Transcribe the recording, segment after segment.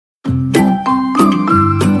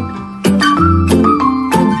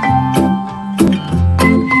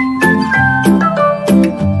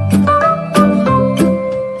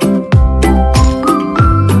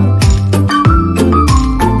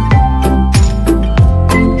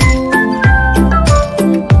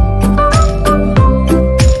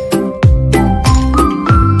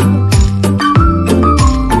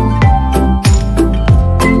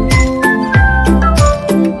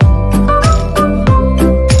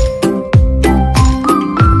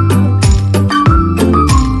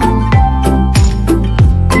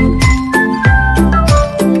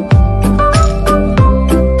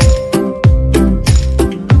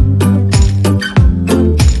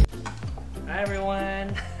Hi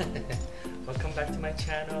everyone! Welcome back to my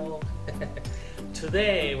channel.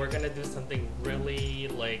 Today we're gonna do something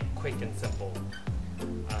really quick and simple.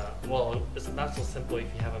 Well, it's not so simple if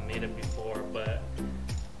you haven't made it before,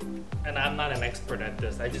 and I'm not an expert at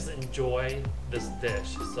this. I just enjoy this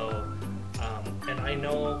dish. So, and I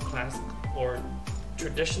know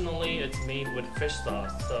traditionally it's made with fish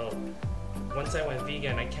sauce. So once I went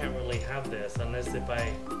vegan, I can't really have this unless if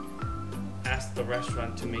I ask the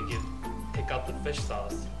restaurant to take out the fish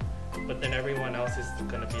sauce. But then everyone else is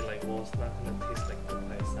gonna be like, well, it's not gonna taste like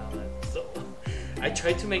papaya salad. So I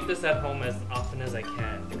try to make this at home as often as I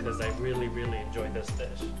can because I really enjoy this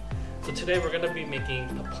dish. So today we're gonna be making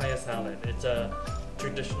papaya salad. It's a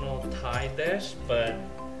traditional Thai dish, but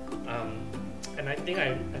and I think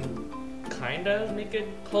I'm kinda make it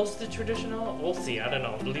close to traditional. We'll see. I don't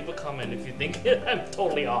know. Leave a comment if you think I'm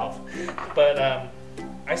totally off. But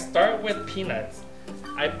I start with peanuts.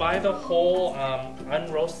 I buy the whole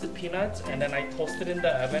unroasted peanuts and then I toast it in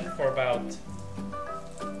the oven for about,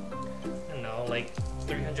 I don't know, like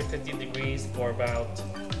 350 degrees for about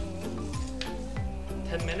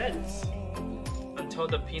 10 minutes until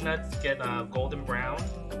the peanuts get golden brown,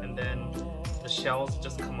 and then the shells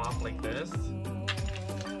just come off like this.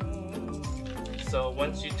 So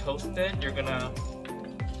once you toast it, you're gonna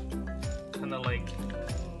kind of like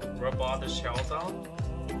rub all the shells out.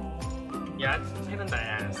 Yeah, it's a pain in the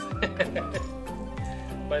ass.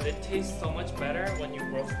 But it tastes so much better when you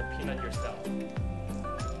roast the peanut yourself.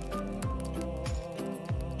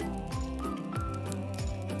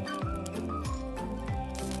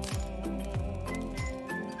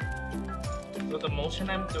 So the motion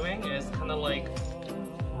I'm doing is kind of like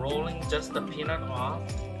rolling just the peanut off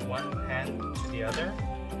one hand to the other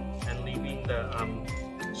and leaving the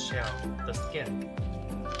shell, the skin,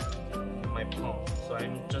 in my palm. So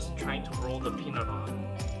I'm just trying to roll the peanut on.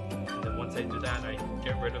 And then once I do that, I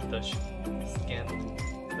get rid of the skin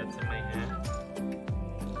that's in my hand.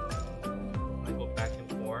 I go back and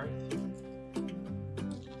forth.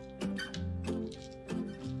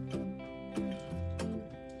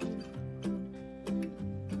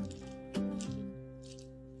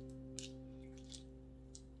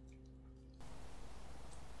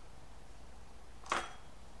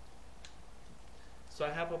 So I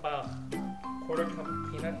have about quarter cup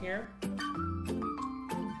of peanut here.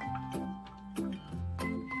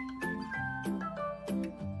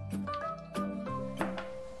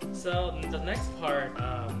 So the next part,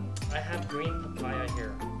 I have green papaya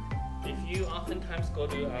here. If you oftentimes go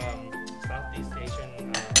to Southeast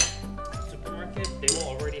Asian supermarket, they will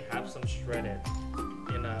already have some shredded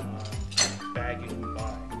in a bag you can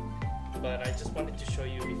buy. But I just wanted to show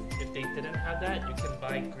you if they didn't have that, you can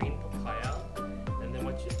buy green papaya. And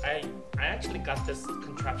then I actually got this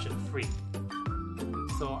contraption free.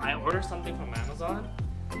 So I ordered something from Amazon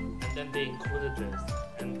and then they included this.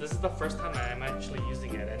 And this is the first time I'm actually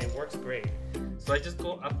using it and it works great. So I just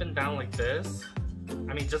go up and down like this.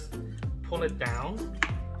 I mean, just pull it down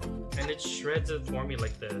and it shreds it for me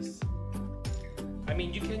like this. I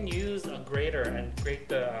mean, you can use a grater and grate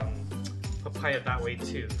the papaya that way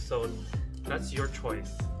too. So that's your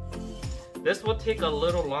choice. This will take a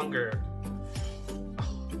little longer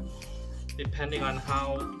depending on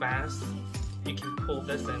how fast you can pull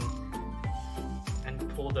this and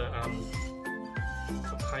pull the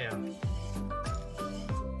papaya.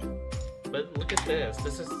 But look at this.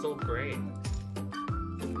 This is so great.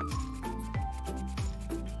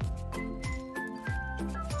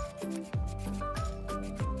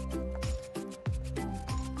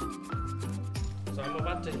 So I'm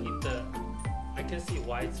about to heat I can see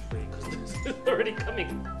why it's free because this is already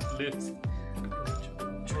coming loose.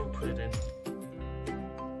 Try to put it in.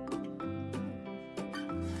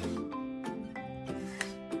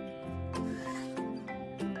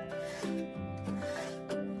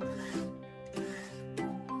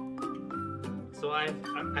 So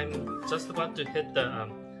I'm just about to hit the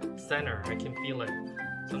center. I can feel it.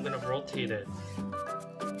 So I'm gonna rotate it.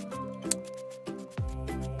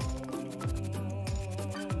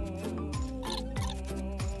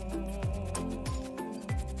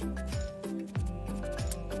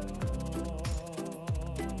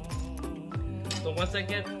 So once I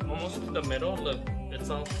get almost to the middle, look, it's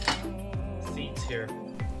all seeds here.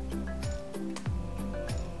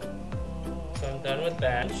 So I'm done with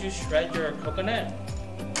that. Once you shred your coconut,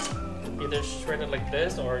 either shred it like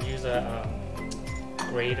this or use a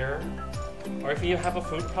grater. Or if you have a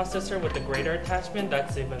food processor with the grater attachment,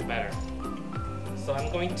 that's even better. So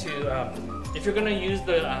I'm going to, if you're going to use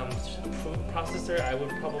the food processor, I would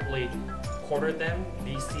probably quarter them,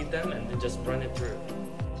 de-seed them, and then just run it through.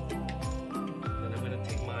 Then I'm going to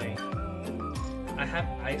take my I have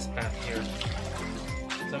ice bath here.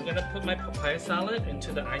 So I'm gonna put my papaya salad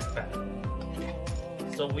into the ice bath.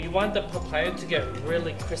 So we want the papaya to get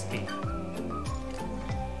really crispy.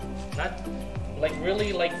 Not like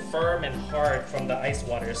really like firm and hard from the ice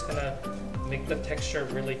water. It's gonna make the texture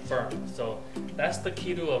really firm. So that's the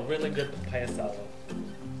key to a really good papaya salad.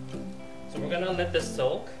 So we're gonna let this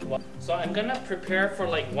soak. So I'm gonna prepare for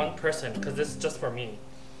like one person because this is just for me.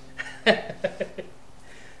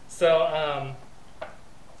 So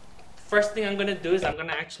first thing I'm gonna do is I'm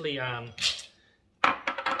gonna actually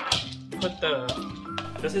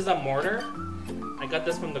this is a mortar. I got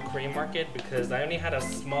this from the Korean market because I only had a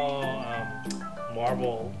small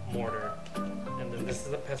marble mortar, and then this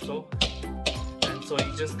is a pestle. And so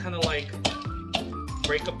you just kind of like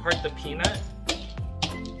break apart the peanut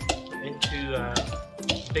into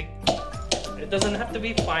big. It doesn't have to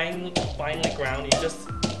be finely ground. You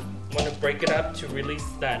just want to break it up to release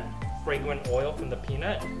that fragrant oil from the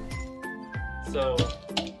peanut. So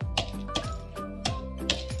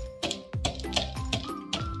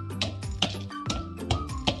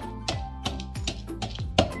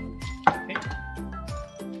okay,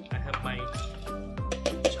 I have my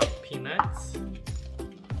chopped peanuts,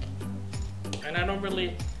 and I don't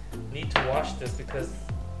really need to wash this because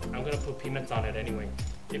I'm gonna put peanuts on it anyway.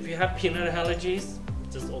 If you have peanut allergies,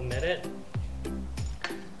 just omit it.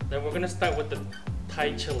 Then we're gonna start with the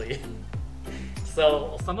Thai chili.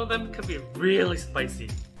 So some of them could be really spicy.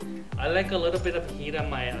 I like a little bit of heat on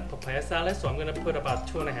my papaya salad, so I'm gonna put about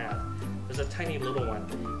 2.5. There's a tiny little one.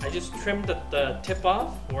 I just trimmed the tip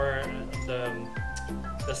off, where the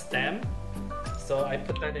stem. So I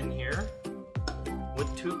put that in here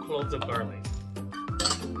with 2 cloves of garlic.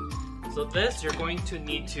 So this you're going to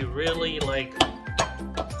need to really like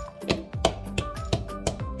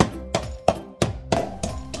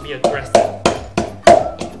be aggressive.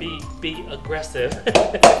 Be aggressive.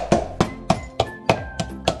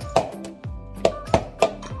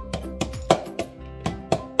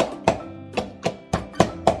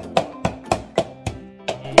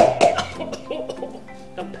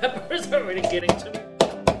 The pepper's already getting to me.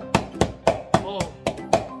 Oh.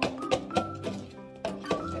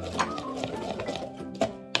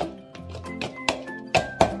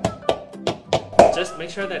 Just make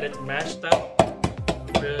sure that it's mashed up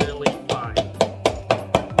really fine.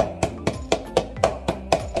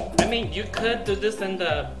 I mean, you could do this in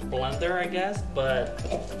the blender, I guess, but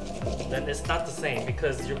then it's not the same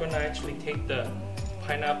because you're going to actually take the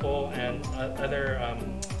pineapple and other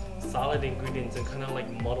solid ingredients and kind of like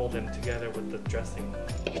muddle them together with the dressing.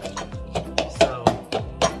 So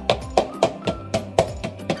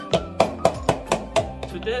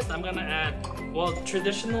to this, I'm going to add, well,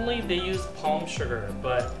 traditionally they use palm sugar,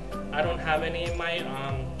 but I don't have any in my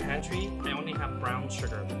pantry. I only have brown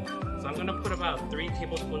sugar. So I'm gonna put about 3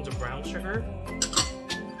 tablespoons of brown sugar.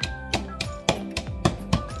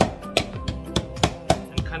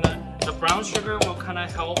 And the brown sugar will kind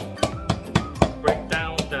of help break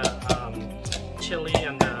down the chili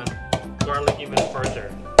and the garlic even further.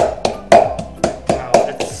 Wow,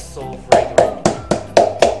 it's so fragrant.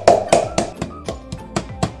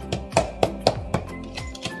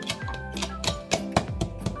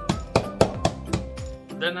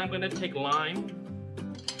 Then I'm gonna take lime,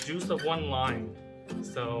 juice of 1 lime.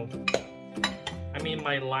 So, I mean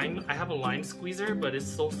my lime, I have a lime squeezer, but it's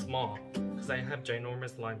so small because I have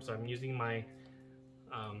ginormous lime. So I'm using my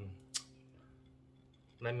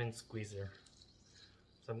lemon squeezer.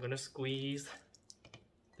 So I'm gonna squeeze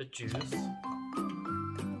the juice.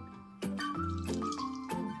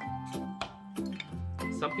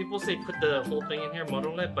 Some people say put the whole thing in here,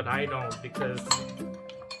 muddle it, but I don't because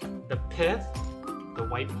the pith, the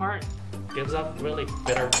white part, gives off really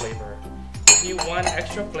bitter flavor. If you want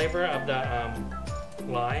extra flavor of the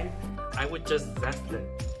lime, I would just zest it.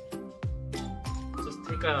 Just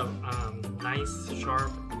take a nice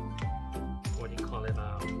sharp, what do you call it,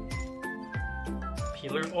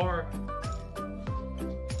 peeler, or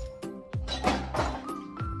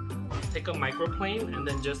take a microplane and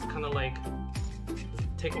then just kind of like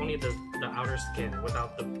take only the outer skin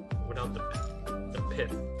without the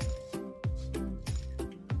pith.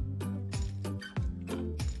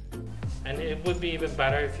 And it would be even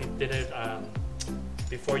better if you did it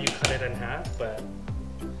before you cut it in half, but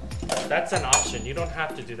that's an option. You don't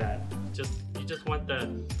have to do that. You just want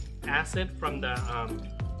the acid from the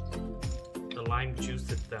lime juice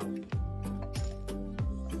itself.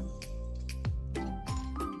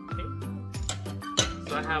 Okay.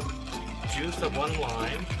 So I have juice of 1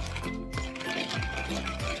 lime.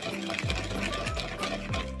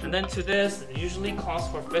 And then to this, it usually calls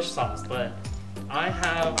for fish sauce, but I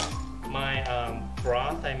have my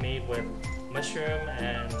I made with mushroom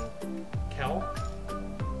and kale.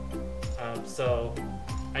 So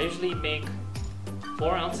I usually make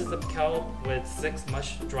 4 ounces of kale with 6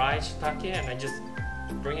 dry shiitake, and I just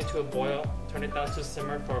bring it to a boil, turn it down to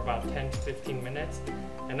simmer for about 10 to 15 minutes,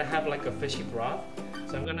 and I have like a fishy broth.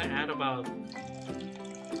 So I'm gonna add about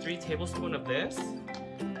 3 tablespoons of this,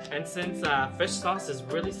 and since fish sauce is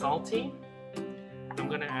really salty, I'm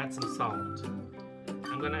gonna add some salt.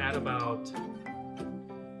 I'm gonna add about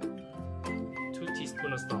 2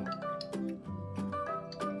 teaspoons of salt.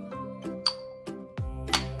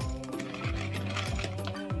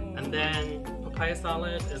 And then papaya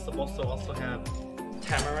salad is supposed to also have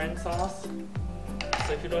tamarind sauce.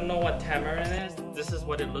 So if you don't know what tamarind is, this is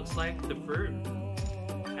what it looks like, the fruit.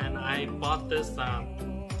 And I bought this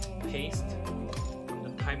paste from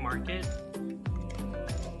the Thai market.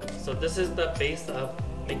 So this is the base of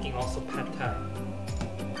making also pad thai.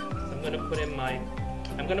 So I'm gonna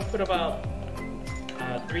put about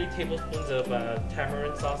 3 tablespoons of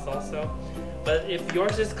tamarind sauce also. But if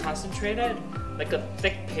yours is concentrated, like a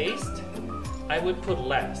thick paste, I would put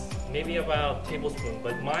less, maybe about a tablespoon.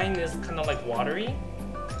 But mine is kind of like watery,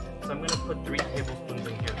 so I'm gonna put 3 tablespoons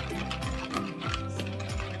in here.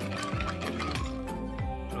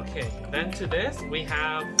 Okay, then to this we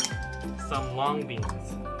have some long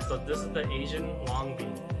beans. So this is the Asian long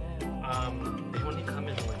bean. They only come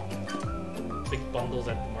in like big bundles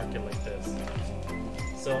at the market like this.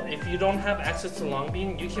 So if you don't have access to long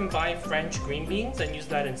bean, you can buy French green beans and use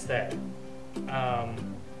that instead.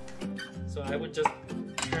 So I would just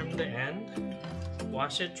trim the end,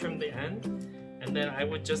 wash it, trim the end, and then I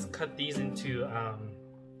would just cut these into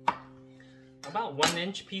about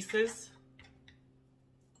 1-inch pieces.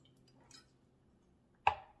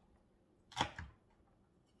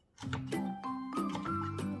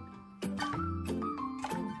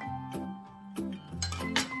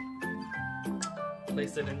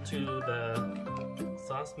 Place it into the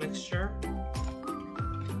sauce mixture,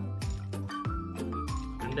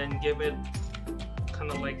 and then give it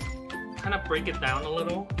kind of break it down a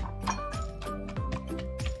little.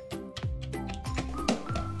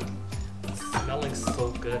 It's smelling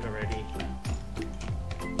so good already.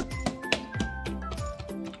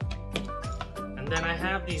 And then I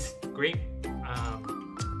have these grape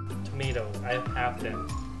tomatoes. I have them.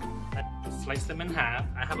 I slice them in half.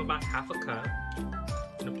 I have about half a cup.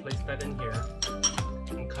 I'm gonna place that in here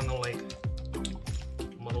and kind of like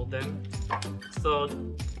muddle them. So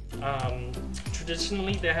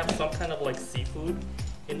traditionally they have some kind of like seafood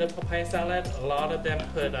in the papaya salad. A lot of them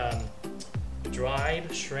put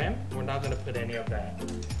dried shrimp. We're not gonna put any of that.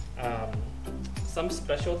 Some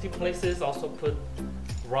specialty places also put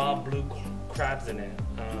raw blue crabs in it.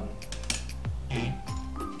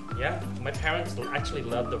 Yeah, my parents actually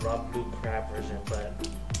love the raw blue crab version, but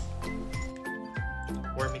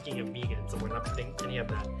we're making it vegan, so we're not putting any of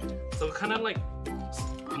that. So kind of like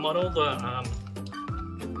muddle the,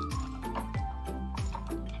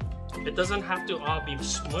 it doesn't have to all be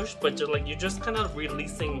smushed, but you're just kind of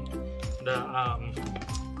releasing the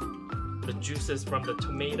juices from the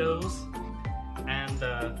tomatoes and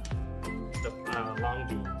the long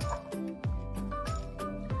bean.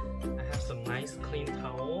 I have some nice clean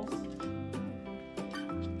towels.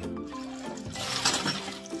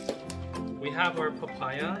 We have our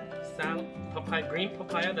papaya salad, green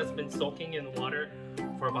papaya that's been soaking in water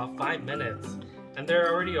for about 5 minutes, and they're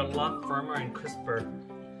already a lot firmer and crisper.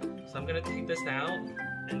 So I'm gonna take this out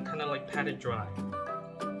and kind of like pat it dry.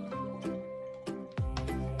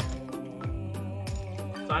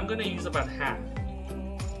 So I'm gonna use about half.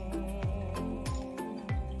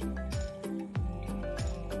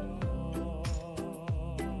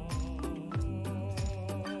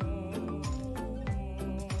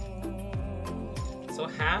 So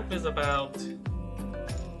half is about,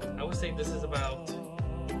 I would say this is about,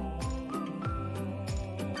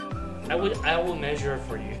 I will measure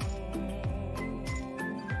for you.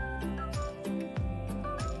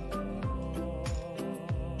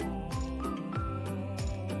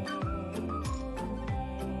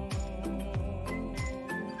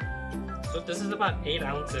 So this is about 8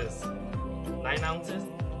 ounces, 9 ounces,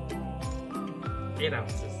 8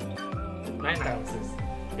 ounces, 9 ounces.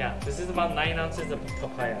 Yeah, this is about 9 ounces of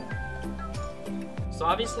papaya. So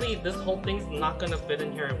obviously this whole thing's not gonna fit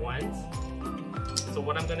in here at once. So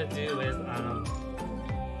what I'm gonna do is I'm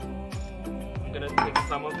gonna take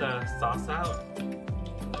some of the sauce out.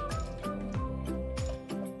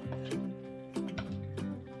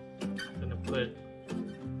 I'm gonna put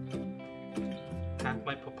half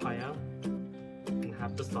my papaya and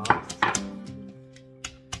half the sauce.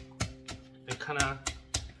 And kind of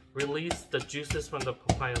release the juices from the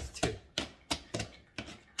papayas too.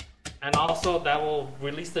 And also that will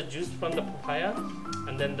release the juice from the papaya,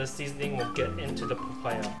 and then the seasoning will get into the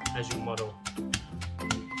papaya as you muddle.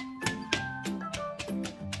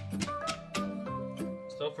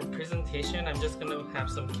 So for presentation, I'm just gonna have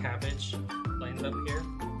some cabbage lined up here.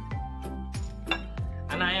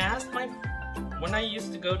 And I asked when I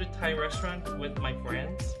used to go to Thai restaurants with my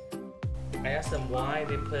friends, I asked them why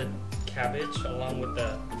they put cabbage along with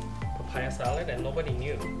the papaya salad, and nobody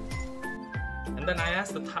knew. And then I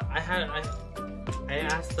asked the Thai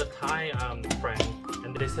friend,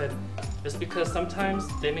 and they said it's because sometimes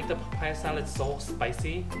they make the papaya salad so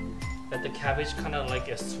spicy that the cabbage kind of like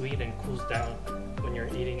is sweet and cools down when you're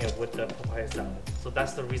eating it with the papaya salad. So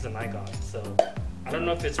that's the reason I got. So I don't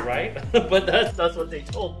know if it's right, but that's what they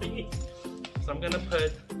told me. So I'm gonna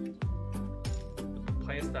put the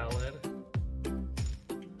papaya salad.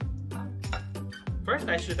 First,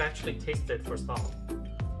 I should actually taste it for salt.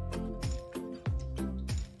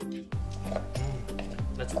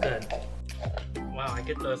 That's good. Wow, I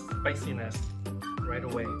get the spiciness right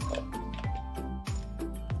away.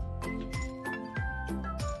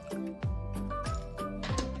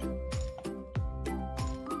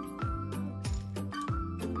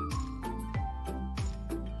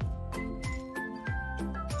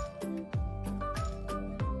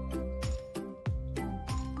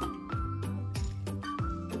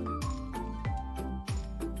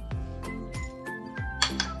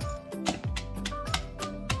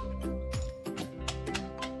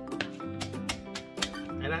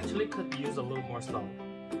 It actually could use a little more salt.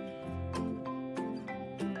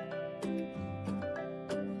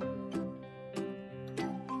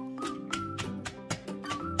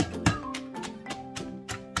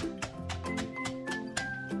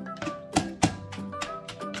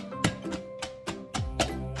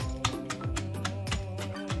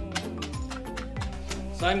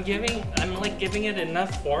 So I'm like giving it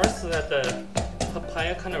enough force so that the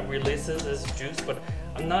papaya kind of releases its juice, but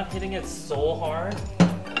I'm not hitting it so hard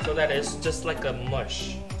so that it's just like a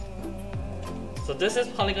mush. So this is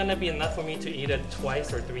probably gonna be enough for me to eat it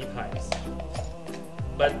twice or 3 times.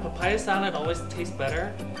 But papaya salad always tastes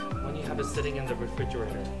better when you have it sitting in the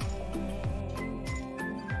refrigerator.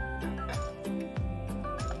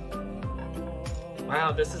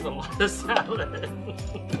 Wow, this is a lot of salad.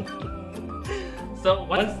 So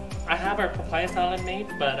once I have our papaya salad made,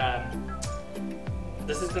 but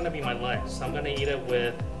this is gonna be my lunch. So I'm gonna eat it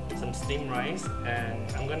with some steamed rice,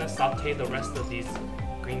 and I'm gonna saute the rest of these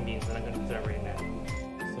green beans, and I'm gonna do that right now.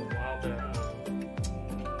 So while the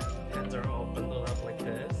heads are all bundled up like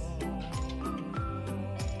this, I'm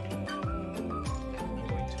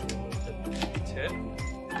going to remove the tip.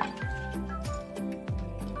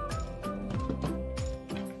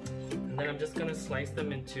 And then I'm just gonna slice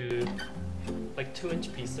them into like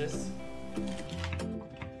 2-inch pieces.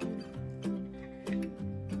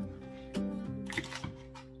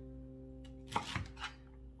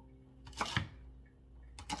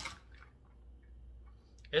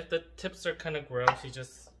 If the tips are kind of gross, you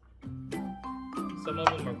just, some of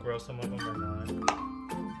them are gross, some of them are not.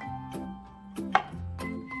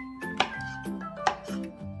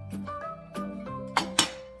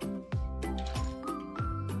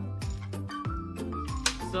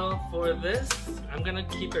 So for this, I'm gonna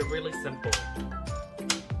keep it really simple.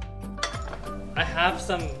 I have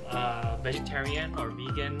some vegetarian or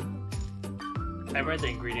vegan. I read the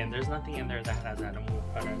ingredient. There's nothing in there that has animal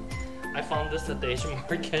product. I found this at the Asian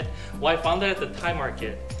market. Well, I found it at the Thai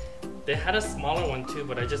market. They had a smaller one too,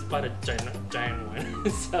 but I just bought a giant one.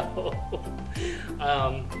 So,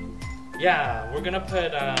 yeah, we're gonna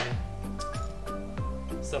put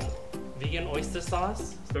some vegan oyster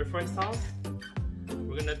sauce, stir-fry sauce.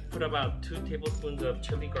 We're gonna put about 2 tablespoons of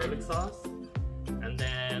chili garlic sauce, and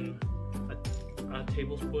then a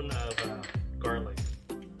tablespoon of garlic.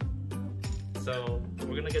 So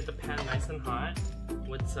we're gonna get the pan nice and hot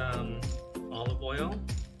with some olive oil.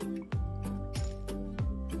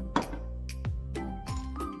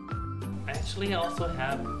 I actually also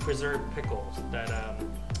have preserved pickles that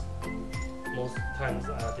most times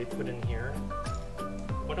they put in here.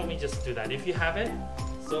 Why don't we just do that if you have it?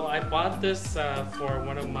 So I bought this for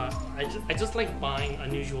one of my, I just like buying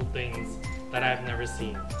unusual things that I've never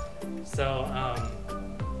seen. So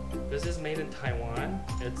this is made in Taiwan.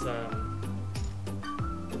 It's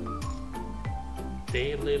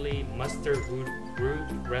daylily mustard root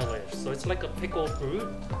relish. So it's like a pickled root.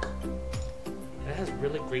 It has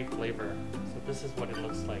really great flavor. So this is what it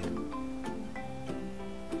looks like.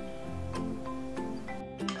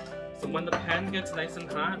 So when the pan gets nice and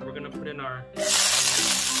hot, we're gonna put in our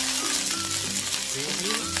green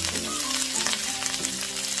beans.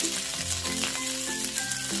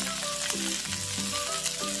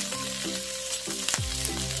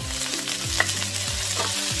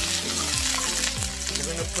 We're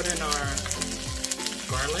going to put in our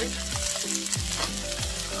garlic.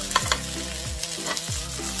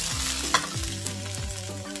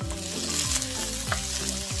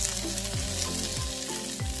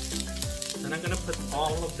 Then I'm going to put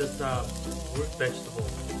all of this root vegetable,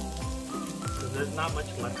 because there's not much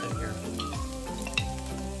left in here.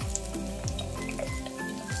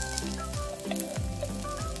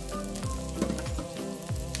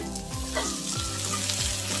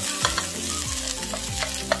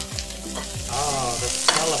 Oh, the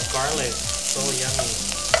smell of garlic, so yummy.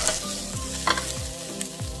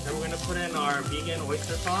 Then we're going to put in our vegan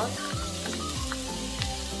oyster sauce.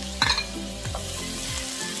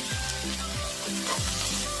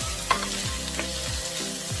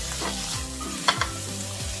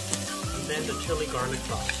 And the chili garlic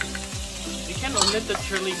sauce. You can omit the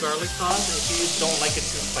chili garlic sauce if you don't like it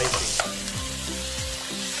too spicy.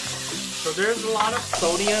 So there's a lot of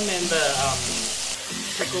sodium in the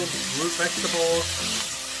pickled root vegetables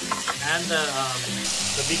and the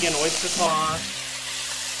vegan oyster sauce.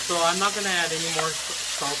 So I'm not going to add any more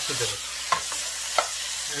salt to this.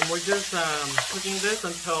 And we're just cooking this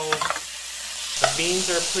until the beans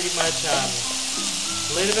are pretty much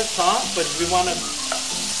a little bit soft, but we want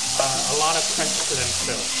a lot of crunch to them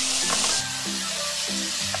still.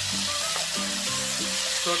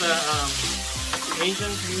 So the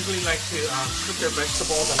Asians usually like to cook their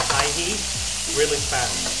vegetables on high heat really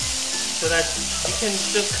fast, so that you can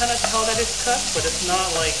just kind of tell that it's cooked, but it's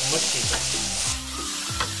not like mushy.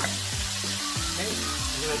 Okay,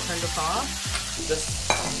 I'm gonna turn this off.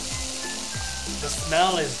 The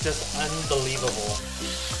smell is just unbelievable.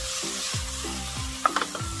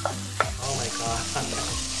 Oh my god.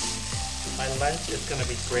 My lunch is gonna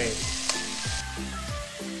be great.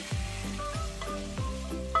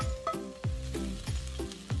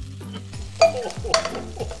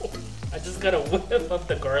 I just got a whiff of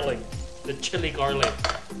the garlic, the chili garlic.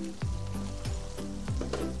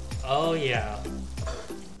 Oh yeah.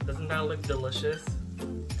 Doesn't that look delicious?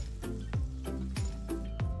 I'm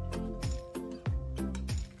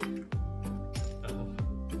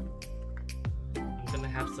gonna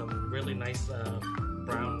have some really nice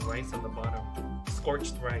brown rice on the bottom.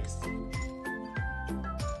 Scorched rice.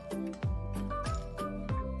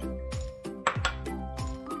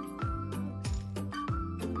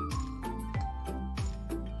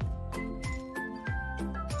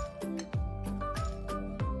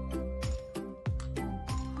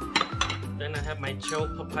 Then I have my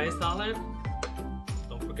chilled papaya salad.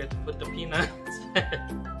 Don't forget to put the peanuts.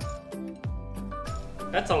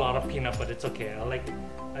 That's a lot of peanut, but it's okay. I like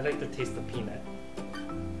the taste of peanut.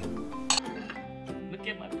 Look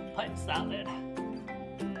at my papaya salad.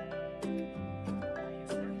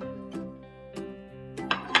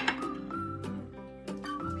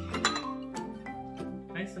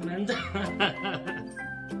 Hi, Samantha.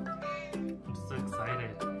 I'm so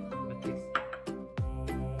excited. I'm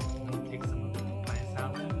gonna take some of the papaya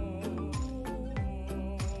salad.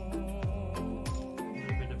 A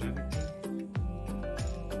little bit of everything.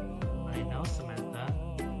 I know, Samantha.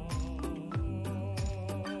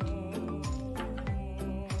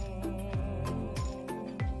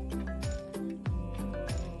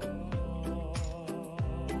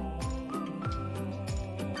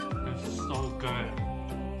 It's so good.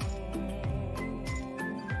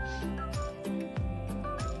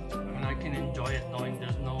 And I can enjoy it knowing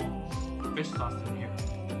there's no fish sauce in here.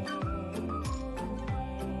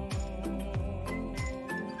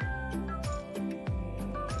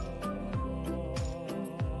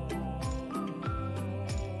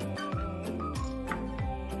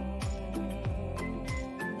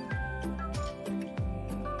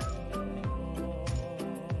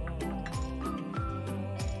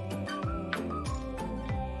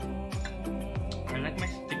 I like my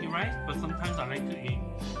sticky rice, but sometimes I like to eat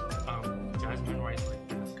jasmine rice like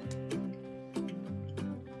this.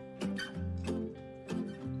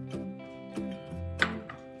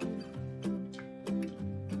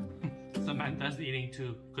 Samantha's eating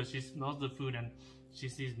too, because she smells the food and she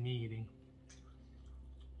sees me eating.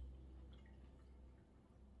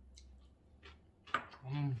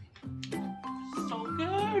 So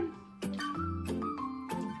good!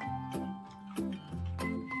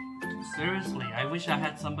 Seriously, I wish I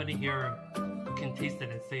had somebody here who can taste it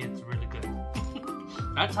and say it's really good.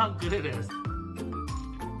 That's how good it is.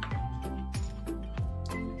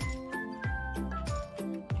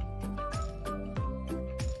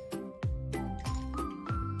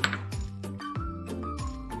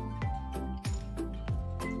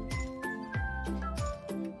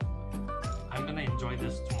 enjoy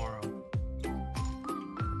this tomorrow.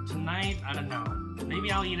 Tonight, I don't know.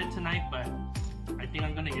 Maybe I'll eat it tonight, but I think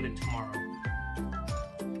I'm gonna eat it tomorrow.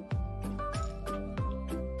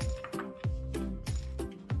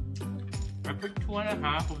 I put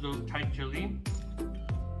 2.5 of those Thai chili.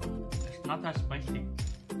 It's not that spicy.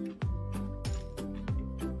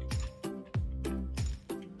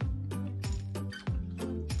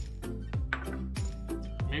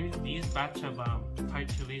 Maybe these batch of Thai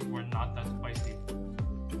chilies were not that spicy.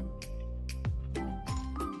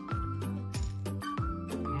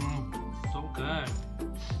 So good.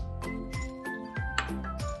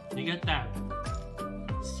 You get that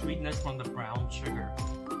sweetness from the brown sugar,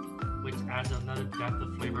 which adds another depth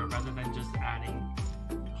of flavor rather than just adding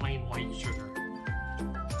plain white sugar.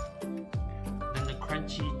 Then the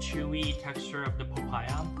crunchy, chewy texture of the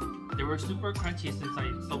papaya. They were super crunchy since I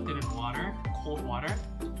soaked it in water, cold water.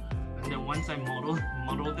 And then once I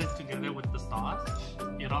muddled it together with the sauce,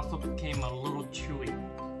 it also became a little chewy.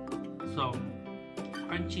 So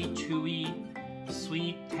crunchy, chewy,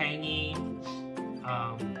 sweet, tangy,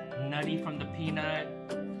 nutty from the peanut,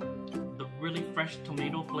 the really fresh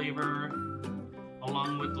tomato flavor,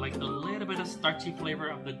 along with like the little bit of starchy flavor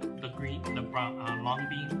of the brown long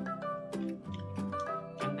bean,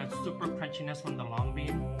 and that super crunchiness from the long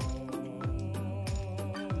bean.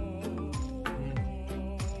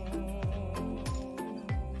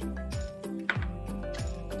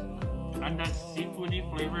 And that seafoody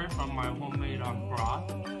flavor from my homemade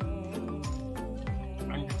broth.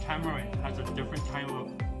 And the tamarind has a different type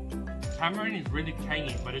of... Tamarind is really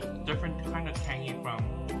tangy, but it's different kind of tangy from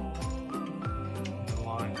the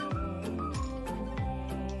lime.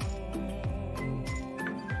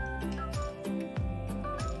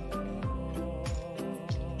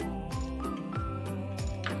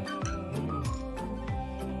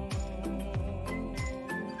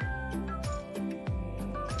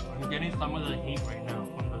 I'm getting some of the heat right now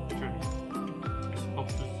from the chili. I spoke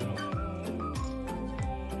too soon.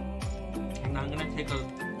 And I'm gonna take a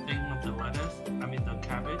thing of the lettuce, the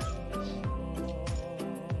cabbage.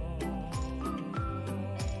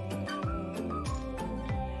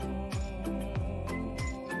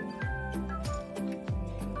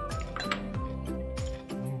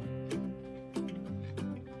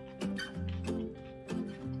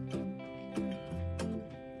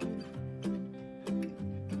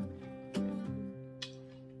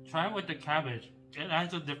 Try it with the cabbage. It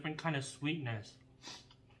adds a different kind of sweetness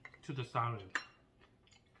to the salad.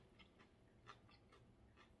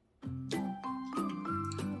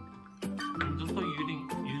 I'm just like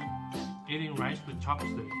eating rice with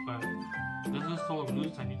chopsticks, but this is so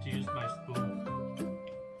loose I need to use my spoon.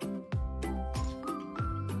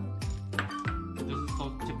 This is so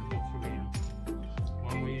typical Korean.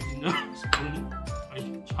 When we're using the spoon, my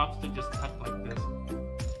chopstick just cut like this.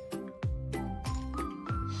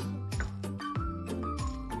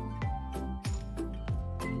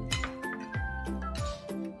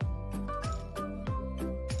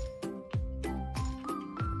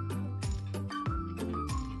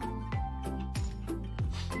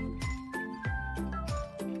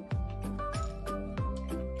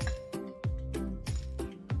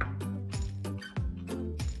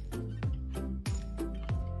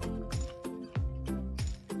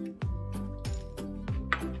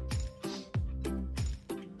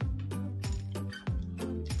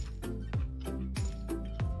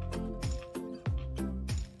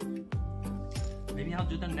 Maybe I'll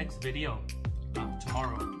do the next video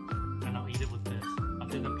tomorrow, and I'll eat it with this. I'll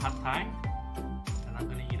do the pad thai, and I'm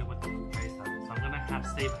gonna eat it with the papaya salad. So I'm gonna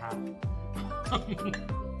save half.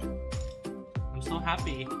 I'm so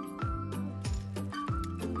happy.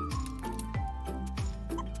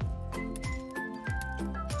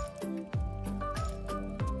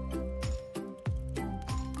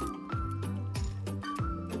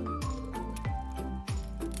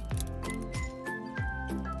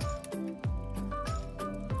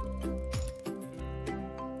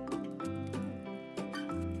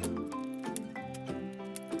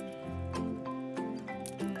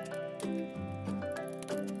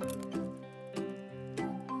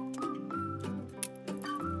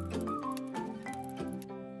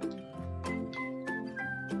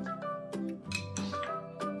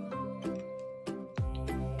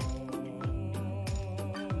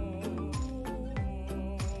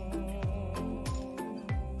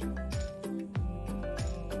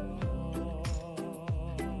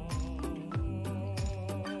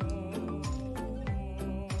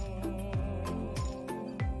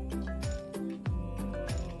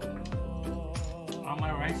 All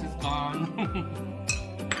my rice is gone.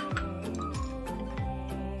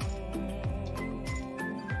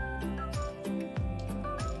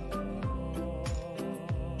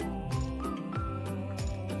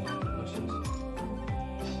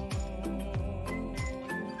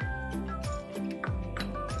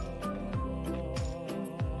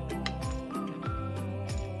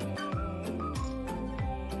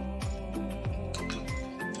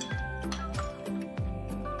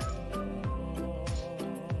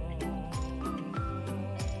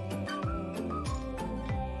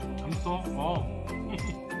 so full.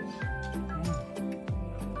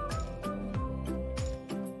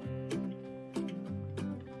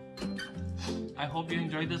 I hope you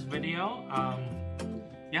enjoyed this video.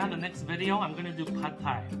 Yeah, the next video I'm gonna do pad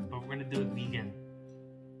thai, but we're gonna do it vegan.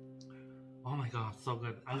 Oh my god, so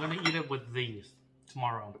good. I'm gonna eat it with these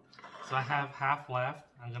tomorrow. So I have half left.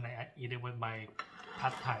 I'm gonna eat it with my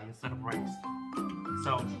pad thai instead of rice.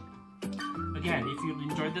 So again, if you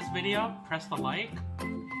enjoyed this video, press the like,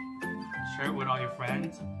 share it with all your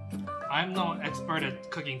friends. I'm no expert at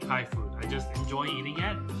cooking Thai food. I just enjoy eating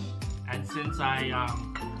it, and since I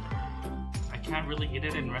can't really eat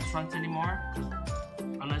it in restaurants anymore,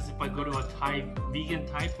 unless if I go to a vegan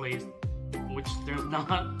Thai place, which there's not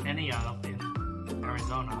any of in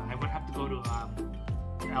Arizona. I would have to go to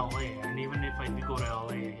LA, and even if I do go to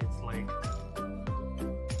LA, it's like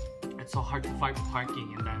it's so hard to find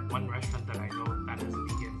parking in that one restaurant that I know that is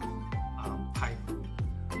vegan Thai food.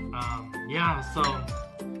 Yeah, so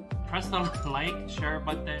press the like, share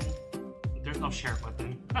button. There's no share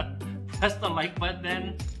button. Press the like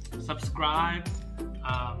button, subscribe,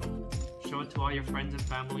 show it to all your friends and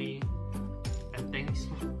family, and thanks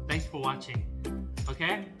for watching.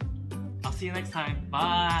 Okay, I'll see you next time.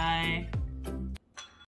 Bye.